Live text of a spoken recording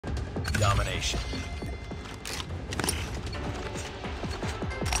domination.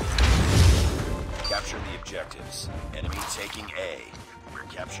 Capture the objectives. Enemy taking A. We're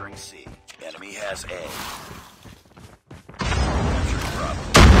capturing C. Enemy has A. Capturing Bravo.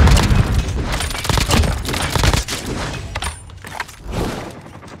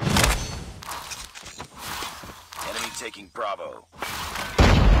 Enemy taking Bravo.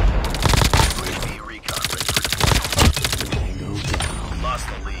 UAV recon ready for deployment. Tango down. Lost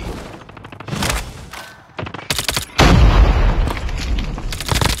the lead.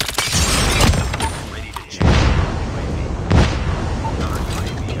 Ready to check. UAV. Counter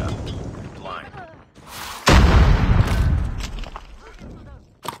UAV up. Blind.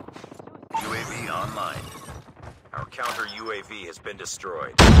 UAV online. Our counter UAV has been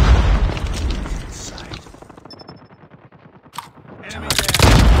destroyed. Sight. Enemy down.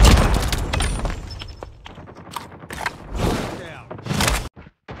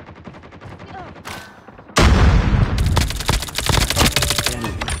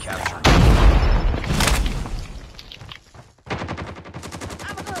 Enemy captured.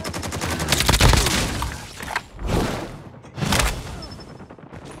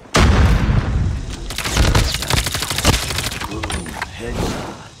 Boom,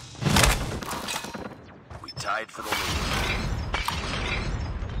 headshot. We tied for the lead.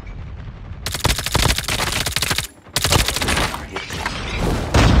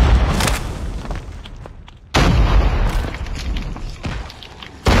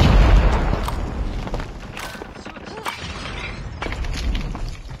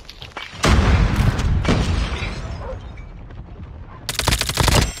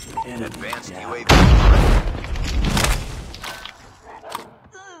 Advanced UAV ready.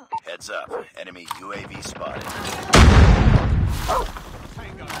 Heads up. Enemy UAV spotted.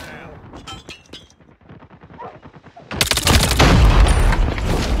 Tango down.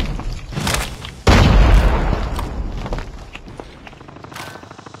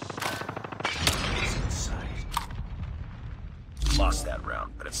 Lost that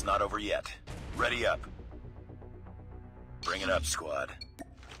round, but it's not over yet. Ready up. Bring it up, squad.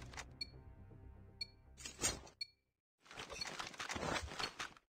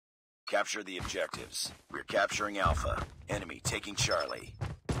 Capture the objectives. We're capturing Alpha. Enemy taking Charlie.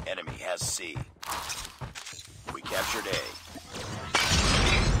 Enemy has C. We captured A.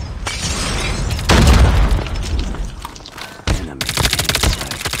 Enemy.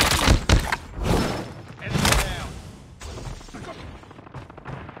 Enemy down.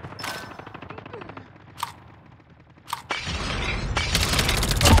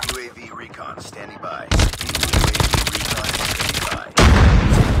 UAV recon standing by. UAV recon standing by.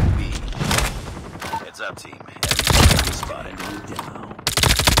 B. Heads up, team. Enemy spotted. Down.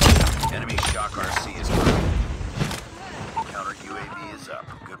 Enemy shock RC is coming. Counter UAV is up.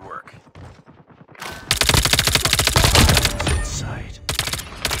 Good work. Sight.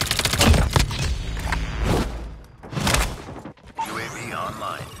 UAV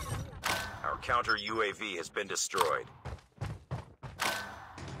online. Our counter UAV has been destroyed.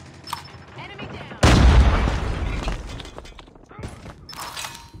 Enemy down.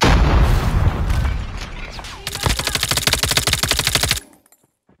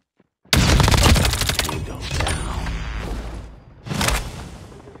 Tango down.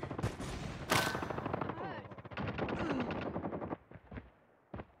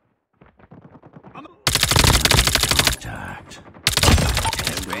 Contact.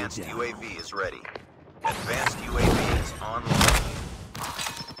 Advanced UAV is ready. Advanced UAV is online.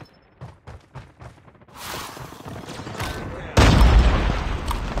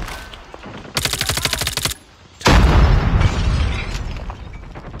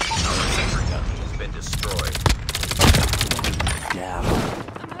 Our sentry gun has been destroyed. Down.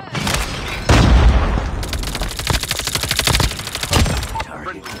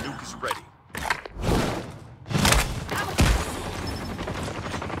 Friendly nuke is ready.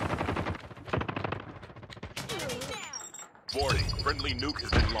 Warning, friendly nuke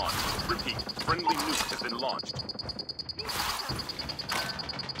has been launched. Repeat, friendly nuke has been launched.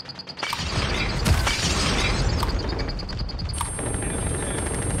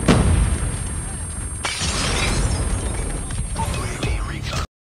 UAV recon.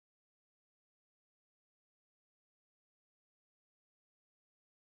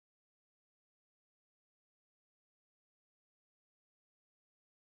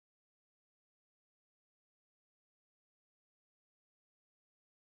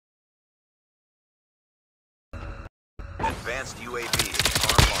 Advanced UAV is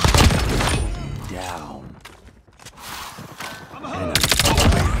online. Down.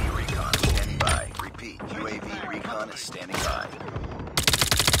 UAV recon is standing by. Repeat, UAV recon is standing by.